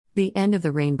The End of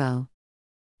the Rainbow.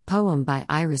 Poem by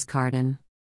Iris Carden.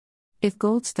 If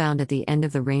gold's found at the end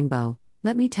of the rainbow,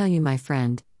 let me tell you, my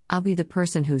friend, I'll be the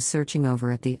person who's searching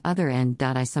over at the other end.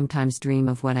 I sometimes dream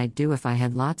of what I'd do if I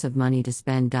had lots of money to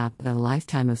spend. But a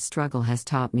lifetime of struggle has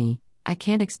taught me I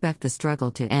can't expect the struggle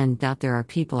to end. There are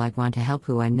people I'd want to help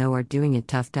who I know are doing it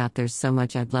tough. There's so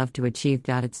much I'd love to achieve.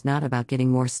 It's not about getting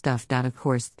more stuff. Of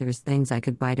course, there's things I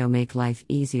could buy to make life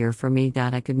easier for me.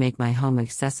 I could make my home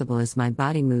accessible as my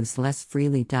body moves less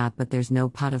freely. But there's no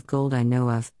pot of gold I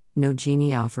know of, no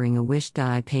genie offering a wish.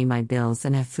 I pay my bills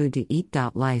and have food to eat.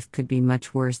 Life could be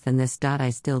much worse than this.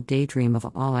 I still daydream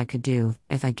of all I could do,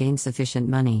 if I gained sufficient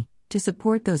money, to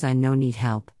support those I know need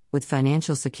help, with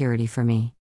financial security for me.